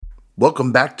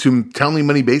Welcome back to Telling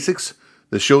Money Basics,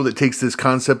 the show that takes this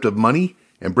concept of money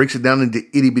and breaks it down into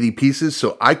itty-bitty pieces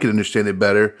so I can understand it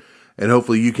better, and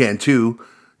hopefully you can too.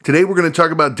 Today we're going to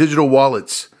talk about digital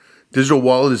wallets. Digital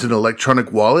wallet is an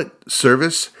electronic wallet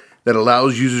service that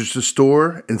allows users to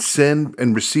store and send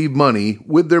and receive money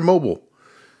with their mobile.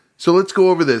 So let's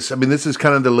go over this. This is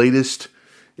kind of the latest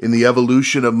in the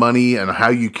evolution of money and how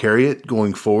you carry it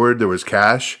going forward. There was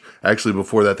cash. Actually,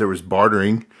 before that, there was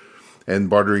bartering.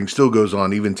 And bartering still goes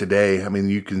on even today.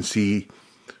 You can see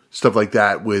stuff like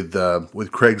that with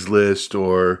Craigslist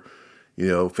or,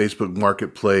 Facebook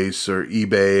Marketplace or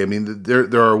eBay.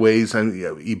 There are ways.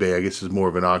 eBay, I guess, is more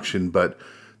of an auction, but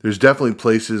there's definitely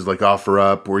places like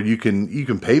OfferUp where you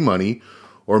can pay money,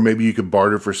 or maybe you could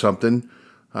barter for something.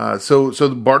 So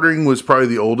the bartering was probably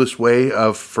the oldest way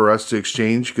for us to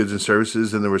exchange goods and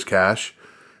services, and there was cash.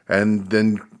 And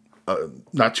then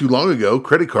not too long ago,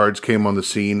 credit cards came on the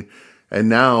scene. And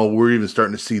now we're even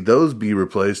starting to see those be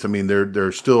replaced.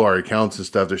 They're still our accounts and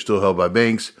stuff. They're still held by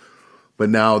banks. But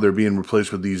now they're being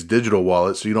replaced with these digital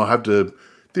wallets. So you don't have to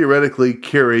theoretically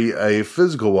carry a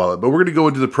physical wallet. But we're going to go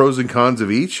into the pros and cons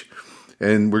of each.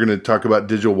 And we're going to talk about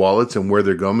digital wallets and where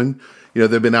they're going.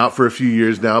 They've been out for a few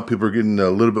years now. People are getting a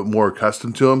little bit more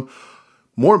accustomed to them.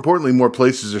 More importantly, more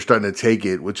places are starting to take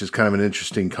it, which is kind of an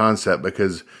interesting concept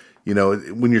because,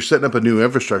 when you're setting up a new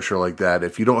infrastructure like that,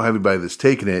 if you don't have anybody that's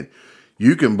taking it,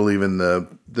 you can believe in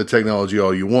the technology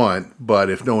all you want,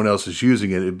 but if no one else is using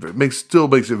it, it still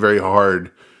makes it very hard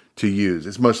to use.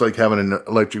 It's much like having an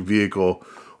electric vehicle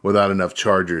without enough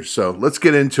chargers. So let's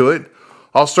get into it.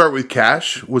 I'll start with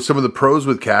cash, with some of the pros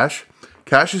with cash.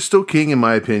 Cash is still king in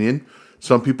my opinion.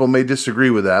 Some people may disagree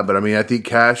with that, but I think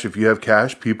cash, if you have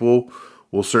cash, people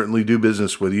will certainly do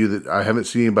business with you. I haven't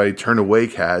seen anybody turn away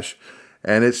cash,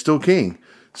 and it's still king.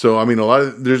 So,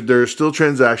 there are still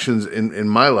transactions in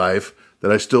my life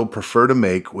that I still prefer to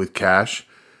make with cash,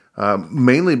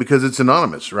 mainly because it's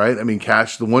anonymous, right?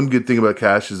 Cash, the one good thing about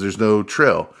cash is there's no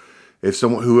trail. If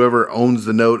whoever owns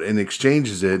the note and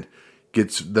exchanges it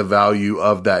gets the value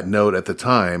of that note at the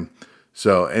time.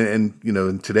 So, and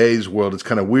in today's world, it's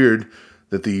kind of weird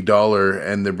that the dollar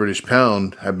and the British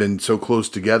pound have been so close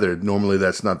together. Normally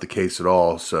that's not the case at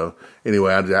all. So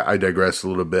anyway, I digress a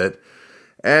little bit.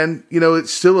 And,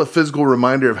 it's still a physical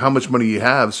reminder of how much money you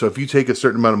have. So if you take a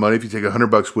certain amount of money, if you take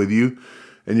 $100 with you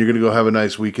and you're going to go have a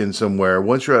nice weekend somewhere,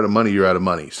 once you're out of money, you're out of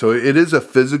money. So it is a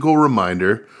physical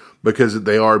reminder because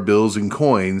they are bills and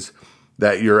coins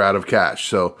that you're out of cash.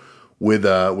 So with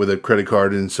a credit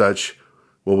card and such,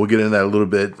 well, we'll get into that a little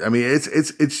bit.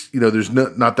 It's there's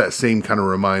not that same kind of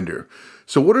reminder.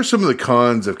 So what are some of the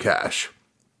cons of cash?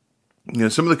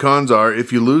 Some of the cons are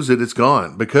if you lose it, it's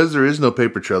gone. Because there is no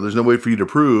paper trail, there's no way for you to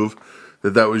prove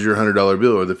that was your $100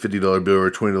 bill or the $50 bill or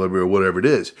 $20 bill or whatever it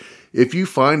is. If you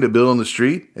find a bill on the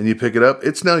street and you pick it up,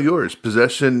 it's now yours.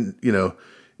 Possession,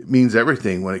 it means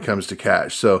everything when it comes to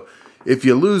cash. So if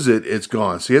you lose it, it's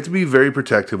gone. So you have to be very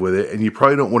protective with it, and you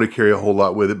probably don't want to carry a whole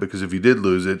lot with it because if you did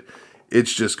lose it,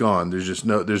 it's just gone.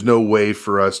 There's no way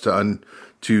for us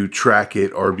to track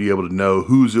it or be able to know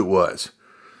whose it was.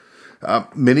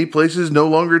 Many places no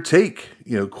longer take,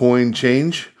 coin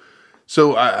change.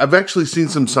 So I've actually seen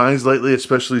some signs lately,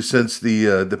 especially since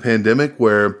the pandemic,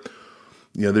 where,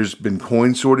 there's been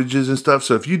coin shortages and stuff.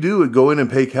 So if you do go in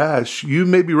and pay cash, you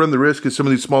maybe run the risk of some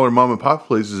of these smaller mom and pop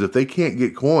places, if they can't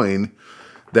get coin,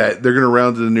 that they're going to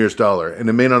round to the nearest dollar. And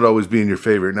it may not always be in your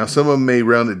favor. Now, some of them may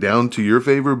round it down to your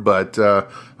favor, but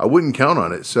I wouldn't count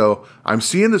on it. So I'm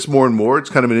seeing this more and more.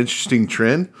 It's kind of an interesting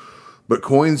trend. But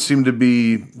coins seem to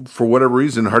be, for whatever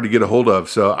reason, hard to get a hold of.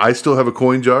 So I still have a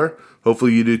coin jar.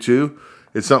 Hopefully you do too.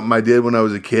 It's something I did when I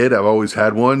was a kid. I've always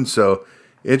had one. So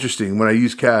interesting. When I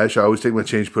use cash, I always take my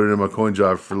change, put it in my coin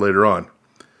jar for later on.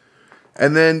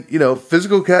 And then,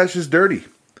 physical cash is dirty.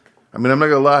 I'm not going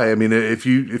to lie. If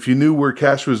you knew where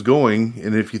cash was going,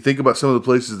 and if you think about some of the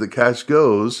places that cash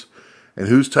goes and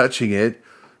who's touching it,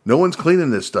 no one's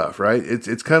cleaning this stuff, right?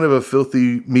 It's kind of a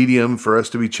filthy medium for us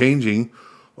to be changing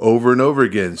over and over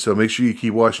again. So make sure you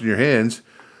keep washing your hands.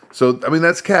 So,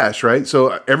 that's cash, right?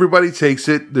 So everybody takes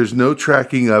it. There's no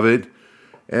tracking of it,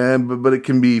 but it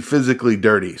can be physically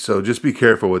dirty. So just be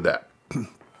careful with that.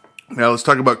 Now let's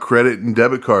talk about credit and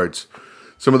debit cards.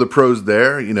 Some of the pros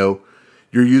there, you're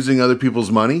using other people's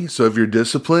money. So if you're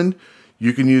disciplined,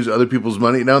 you can use other people's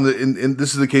money. Now,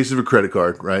 this is the case of a credit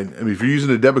card, right? If you're using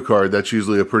a debit card, that's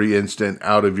usually a pretty instant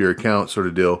out of your account sort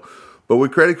of deal. But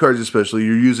with credit cards especially,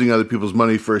 you're using other people's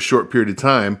money for a short period of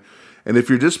time. And if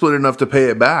you're disciplined enough to pay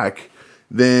it back,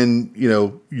 then,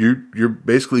 you're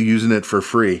basically using it for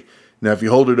free. Now, if you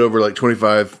hold it over like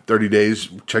 25, 30 days,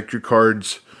 check your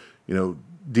cards,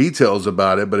 details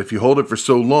about it, but if you hold it for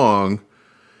so long,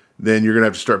 then you're going to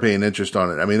have to start paying interest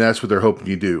on it. I mean, that's what they're hoping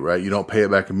you do, right? You don't pay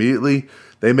it back immediately.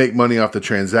 They make money off the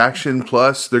transaction,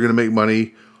 plus they're going to make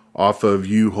money off of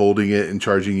you holding it and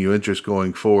charging you interest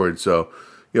going forward. So,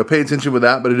 pay attention with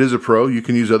that, but it is a pro. You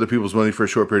can use other people's money for a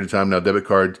short period of time. Now, debit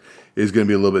card is going to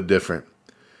be a little bit different.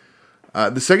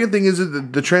 The second thing is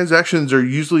that the transactions are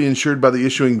usually insured by the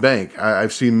issuing bank.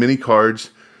 I've seen many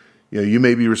cards. You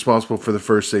may be responsible for the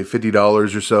first, say,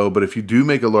 $50 or so, but if you do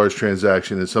make a large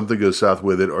transaction and something goes south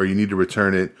with it, or you need to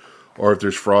return it, or if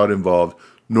there's fraud involved,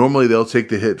 normally they'll take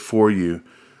the hit for you.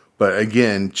 But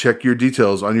again, check your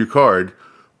details on your card,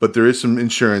 but there is some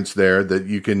insurance there that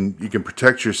you can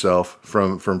protect yourself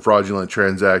from fraudulent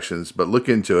transactions, but look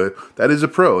into it. That is a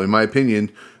pro. In my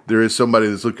opinion, there is somebody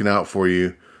that's looking out for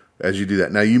you as you do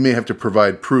that. Now, you may have to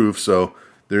provide proof, so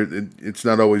it's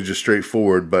not always just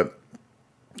straightforward, but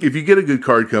if you get a good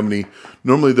card company,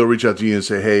 normally they'll reach out to you and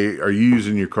say, hey, are you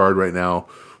using your card right now?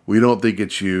 We don't think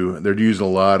it's you. They're using a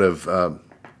lot of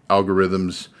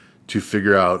algorithms to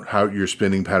figure out how your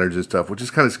spending patterns and stuff, which is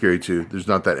kind of scary too. There's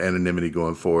not that anonymity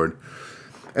going forward.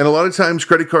 And a lot of times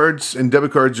credit cards and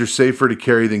debit cards are safer to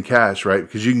carry than cash, right?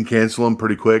 Because you can cancel them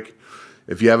pretty quick.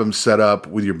 If you have them set up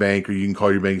with your bank, or you can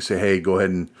call your bank and say, hey, go ahead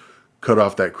and cut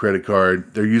off that credit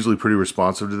card. They're usually pretty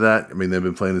responsive to that. I mean, they've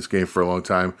been playing this game for a long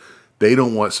time. They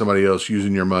don't want somebody else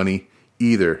using your money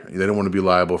either. They don't want to be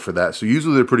liable for that. So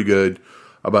usually they're pretty good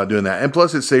about doing that. And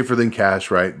plus it's safer than cash,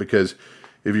 right? Because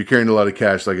if you're carrying a lot of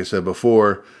cash, like I said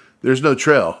before, there's no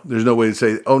trail. There's no way to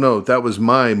say, oh no, that was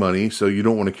my money. So you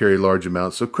don't want to carry large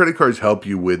amounts. So credit cards help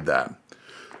you with that.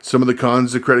 Some of the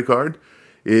cons of credit card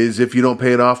is if you don't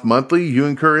pay it off monthly, you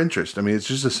incur interest. I mean, it's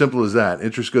just as simple as that.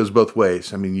 Interest goes both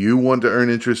ways. I mean, you want to earn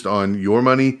interest on your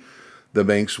money. The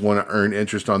banks want to earn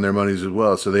interest on their monies as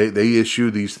well. So they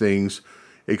issue these things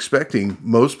expecting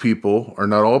most people, or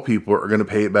not all people, are going to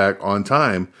pay it back on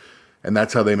time. And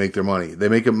that's how they make their money. They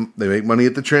make money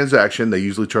at the transaction. They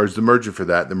usually charge the merchant for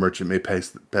that. The merchant may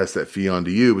pass that fee on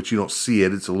to you, but you don't see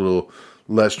it. It's a little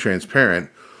less transparent.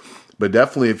 But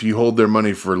definitely if you hold their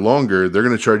money for longer, they're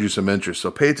going to charge you some interest. So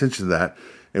pay attention to that.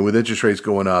 And with interest rates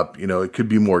going up, it could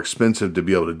be more expensive to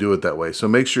be able to do it that way. So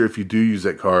make sure if you do use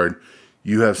that card,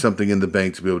 you have something in the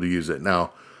bank to be able to use it.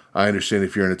 Now, I understand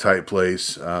if you're in a tight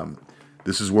place,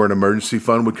 this is where an emergency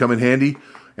fund would come in handy.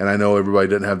 And I know everybody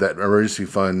doesn't have that emergency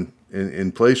fund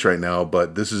in place right now,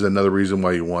 but this is another reason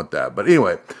why you want that. But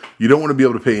anyway, you don't want to be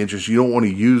able to pay interest. You don't want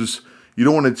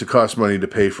it to cost money to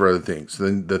pay for other things.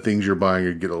 Then the things you're buying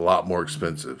are get a lot more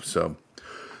expensive. So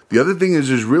the other thing is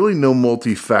there's really no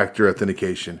multi-factor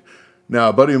authentication. Now,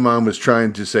 a buddy of mine was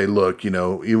trying to say, look,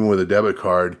 even with a debit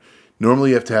card,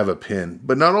 normally you have to have a PIN,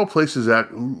 but not all places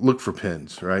look for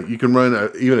PINs, right? You can run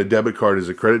even a debit card as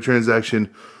a credit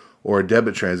transaction or a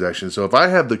debit transaction. So if I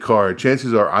have the card,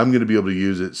 chances are I'm going to be able to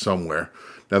use it somewhere.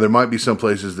 Now, there might be some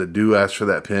places that do ask for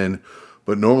that PIN,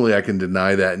 but normally I can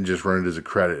deny that and just run it as a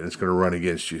credit, and it's going to run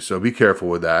against you. So be careful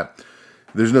with that.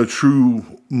 There's no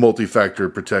true multi-factor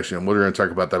protection. We're going to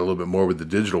talk about that a little bit more with the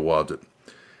digital wallet.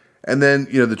 And then,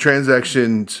 the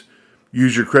transactions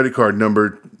use your credit card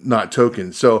number, not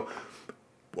tokens. So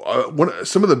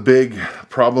some of the big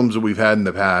problems that we've had in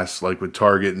the past, like with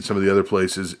Target and some of the other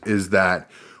places, is that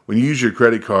when you use your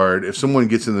credit card, if someone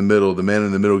gets in the middle, the man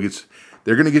in the middle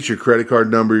they're going to get your credit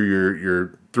card number,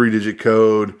 your 3-digit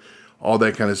code, all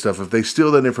that kind of stuff. If they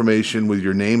steal that information with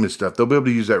your name and stuff, they'll be able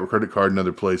to use that credit card in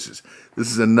other places.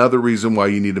 This is another reason why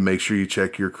you need to make sure you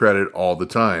check your credit all the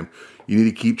time. You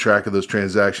need to keep track of those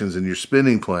transactions in your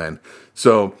spending plan.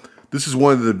 So this is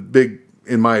one of the big,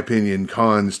 in my opinion,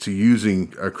 cons to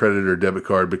using a credit or debit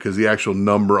card, because the actual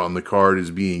number on the card is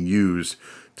being used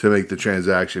to make the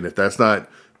transaction. If that's not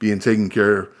being taken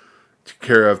care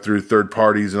of through third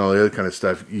parties and all the other kind of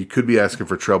stuff, you could be asking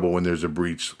for trouble when there's a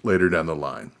breach later down the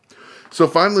line. So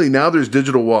finally, now there's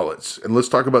digital wallets, and let's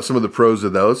talk about some of the pros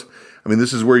of those. I mean,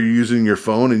 this is where you're using your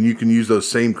phone, and you can use those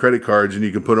same credit cards, and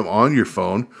you can put them on your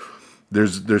phone.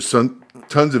 There's some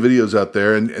tons of videos out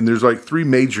there, and there's like 3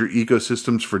 major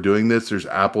ecosystems for doing this. There's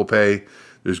Apple Pay,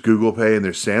 there's Google Pay, and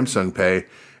there's Samsung Pay.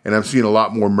 And I'm seeing a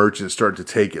lot more merchants start to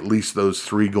take at least those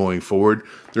 3 going forward.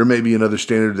 There may be another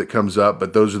standard that comes up,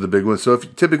 but those are the big ones. So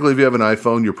typically if you have an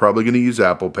iPhone, you're probably going to use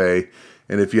Apple Pay.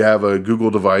 And if you have a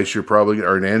Google device,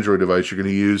 or an Android device, you're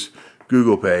going to use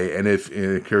Google Pay. And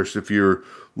of course, if you're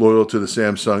loyal to the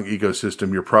Samsung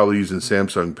ecosystem, you're probably using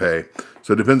Samsung Pay.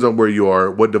 So it depends on where you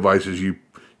are, what devices you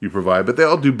provide, but they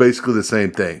all do basically the same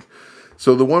thing.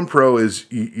 So the one pro is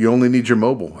you only need your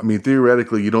mobile. I mean,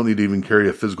 theoretically, you don't need to even carry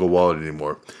a physical wallet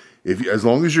anymore. As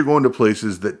long as you're going to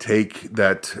places that take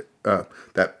that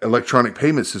that electronic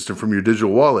payment system from your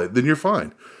digital wallet, then you're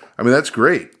fine. I mean, that's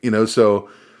great. So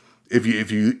if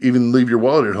you even leave your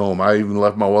wallet at home, I even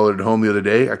left my wallet at home the other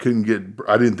day. I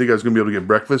didn't think I was going to be able to get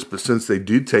breakfast, but since they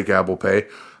do take Apple Pay,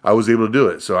 I was able to do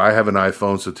it. So I have an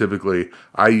iPhone, so typically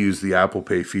I use the Apple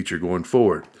Pay feature going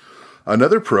forward.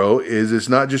 Another pro is it's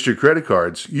not just your credit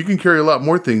cards. You can carry a lot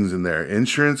more things in there.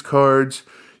 Insurance cards.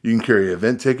 You can carry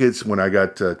event tickets. When I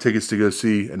got tickets to go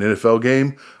see an NFL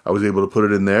game, I was able to put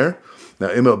it in there. Now,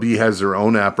 MLB has their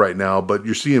own app right now, but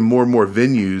you're seeing more and more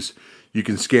venues. You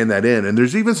can scan that in. And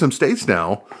there's even some states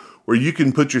now where you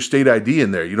can put your state ID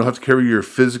in there. You don't have to carry your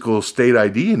physical state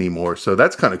ID anymore. So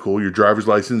that's kind of cool, your driver's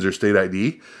license or state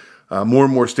ID. More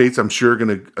and more states, I'm sure, are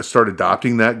going to start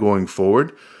adopting that going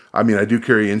forward. I mean, I do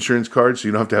carry insurance cards, so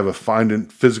you don't have to have a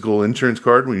physical insurance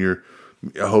card when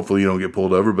hopefully you don't get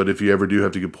pulled over. But if you ever do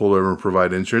have to get pulled over and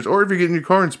provide insurance, or if you're getting your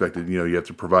car inspected, you have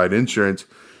to provide insurance.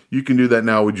 You can do that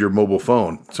now with your mobile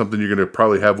phone, something you're going to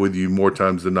probably have with you more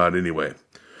times than not anyway.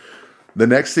 The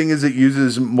next thing is it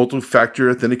uses multi-factor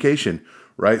authentication,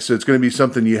 right? So it's going to be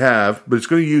something you have, but it's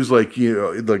going to use like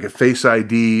a Face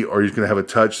ID, or you're going to have a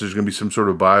touch. There's going to be some sort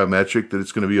of biometric that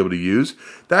it's going to be able to use.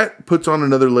 That puts on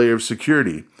another layer of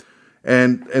security.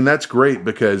 And that's great,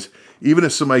 because even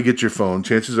if somebody gets your phone,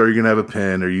 chances are you're going to have a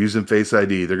PIN or using Face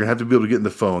ID. They're going to have to be able to get in the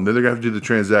phone. Then they're going to have to do the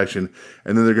transaction,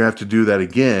 and then they're going to have to do that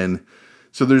again.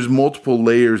 So there's multiple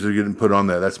layers that are getting put on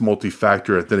that. That's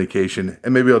multi-factor authentication.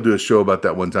 And maybe I'll do a show about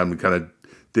that one time to kind of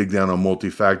dig down on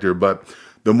multi-factor. But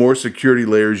the more security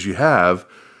layers you have,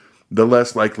 the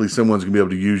less likely someone's going to be able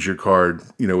to use your card,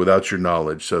 without your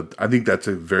knowledge. So I think that's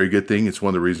a very good thing. It's one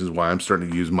of the reasons why I'm starting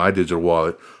to use my digital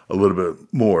wallet a little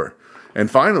bit more.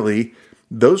 And finally,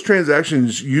 those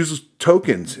transactions use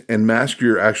tokens and mask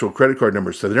your actual credit card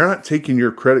number. So they're not taking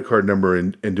your credit card number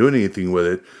and doing anything with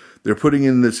it. They're putting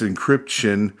in this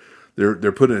encryption.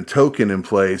 They're putting a token in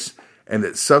place, and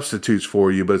it substitutes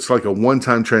for you, but it's like a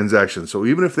one-time transaction. So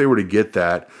even if they were to get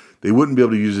that, they wouldn't be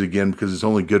able to use it again because it's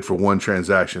only good for one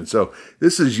transaction. So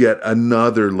this is yet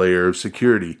another layer of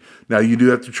security. Now, you do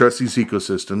have to trust these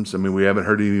ecosystems. I mean, we haven't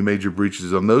heard any major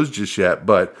breaches on those just yet,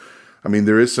 but I mean,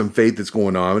 there is some faith that's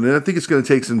going on, and I think it's going to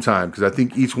take some time, because I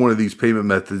think each one of these payment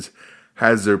methods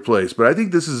has their place. But I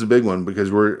think this is a big one,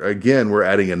 because we're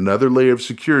adding another layer of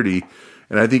security,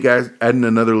 and I think adding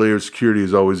another layer of security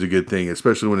is always a good thing,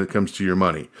 especially when it comes to your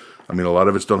money. I mean, a lot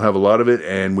of us don't have a lot of it,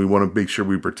 and we want to make sure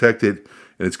we protect it,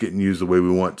 and it's getting used the way we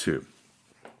want to.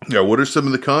 Now, what are some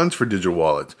of the cons for digital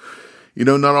wallets?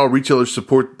 Not all retailers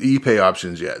support the ePay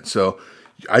options yet, so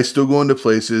I still go into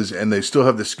places and they still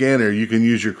have the scanner. You can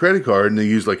use your credit card, and they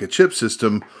use like a chip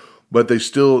system, but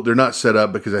they're not set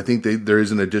up, because I think there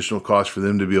is an additional cost for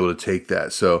them to be able to take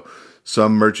that. So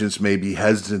some merchants may be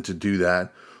hesitant to do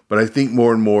that, but I think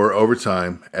more and more over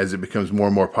time, as it becomes more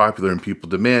and more popular and people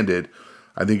demand it,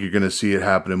 I think you're going to see it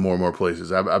happen in more and more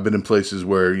places. I've been in places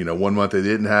where, 1 month they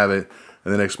didn't have it,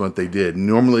 and the next month they did.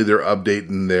 Normally they're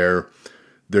updating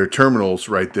their terminals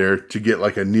right there to get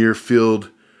like a near field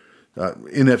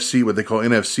NFC, what they call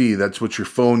NFC. That's what your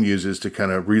phone uses to kind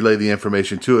of relay the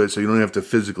information to it, so you don't have to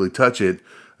physically touch it,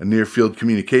 a near field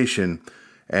communication,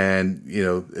 and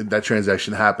that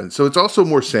transaction happens. So it's also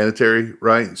more sanitary,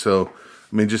 right? So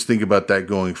I mean, just think about that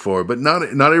going forward. But not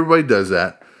everybody does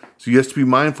that, so you have to be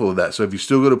mindful of that. So if you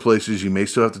still go to places, you may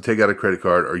still have to take out a credit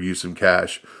card or use some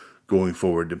cash going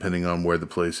forward, depending on where the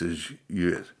place is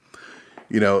used.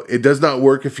 It does not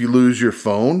work if you lose your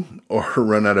phone or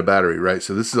run out of battery, right?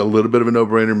 So this is a little bit of a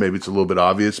no-brainer. Maybe it's a little bit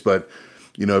obvious, but,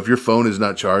 if your phone is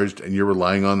not charged and you're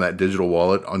relying on that digital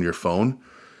wallet on your phone,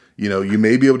 you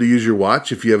may be able to use your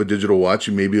watch. If you have a digital watch,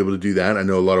 you may be able to do that. I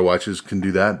know a lot of watches can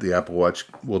do that. The Apple Watch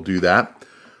will do that.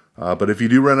 But if you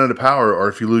do run out of power, or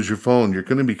if you lose your phone, you're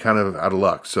going to be kind of out of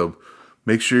luck. So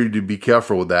make sure you do be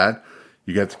careful with that.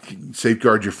 You got to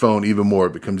safeguard your phone even more.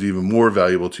 It becomes even more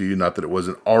valuable to you. Not that it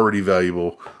wasn't already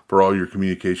valuable for all your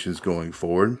communications going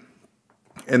forward.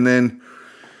 And then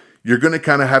you're going to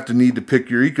kind of have to need to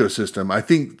pick your ecosystem. I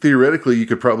think theoretically you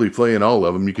could probably play in all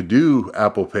of them. You could do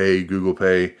Apple Pay, Google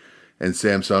Pay, and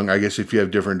Samsung, I guess, if you have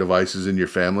different devices in your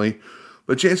family.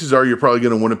 But chances are you're probably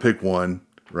going to want to pick one,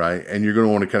 right? And you're going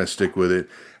to want to kind of stick with it.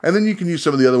 And then you can use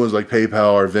some of the other ones like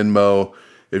PayPal or Venmo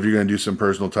if you're going to do some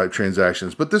personal type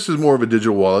transactions. But this is more of a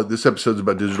digital wallet. This episode's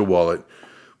about digital wallet,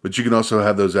 but you can also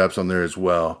have those apps on there as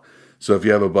well. So if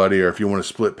you have a buddy, or if you want to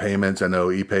split payments, I know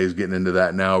ePay is getting into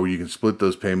that now, where you can split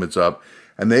those payments up.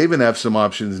 And they even have some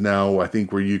options now, I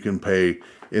think, where you can pay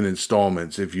in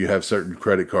installments. If you have certain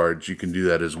credit cards, you can do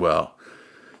that as well.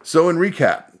 So in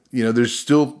recap, there's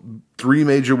still 3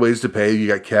 major ways to pay. You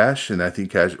got cash, and I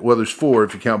think cash, well, there's 4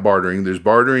 if you count bartering. There's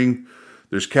bartering,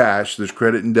 There's cash, there's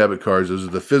credit and debit cards. Those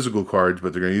are the physical cards,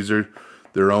 but they're going to use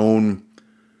their own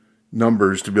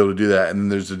numbers to be able to do that. And then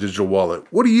there's the digital wallet.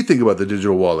 What do you think about the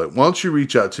digital wallet? Why don't you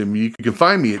reach out to me? You can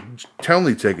find me at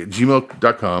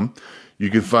townleytech@gmail.com. You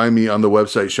can find me on the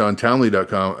website,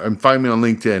 SeanTownley.com, and find me on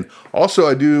LinkedIn. Also,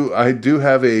 I do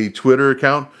have a Twitter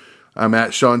account. I'm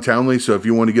at Sean Townley, so if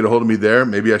you want to get a hold of me there,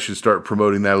 maybe I should start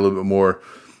promoting that a little bit more.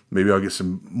 Maybe I'll get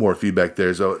some more feedback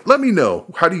there. So let me know.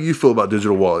 How do you feel about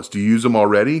digital wallets? Do you use them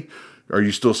already? Are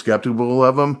you still skeptical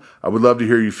of them? I would love to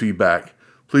hear your feedback.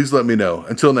 Please let me know.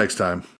 Until next time.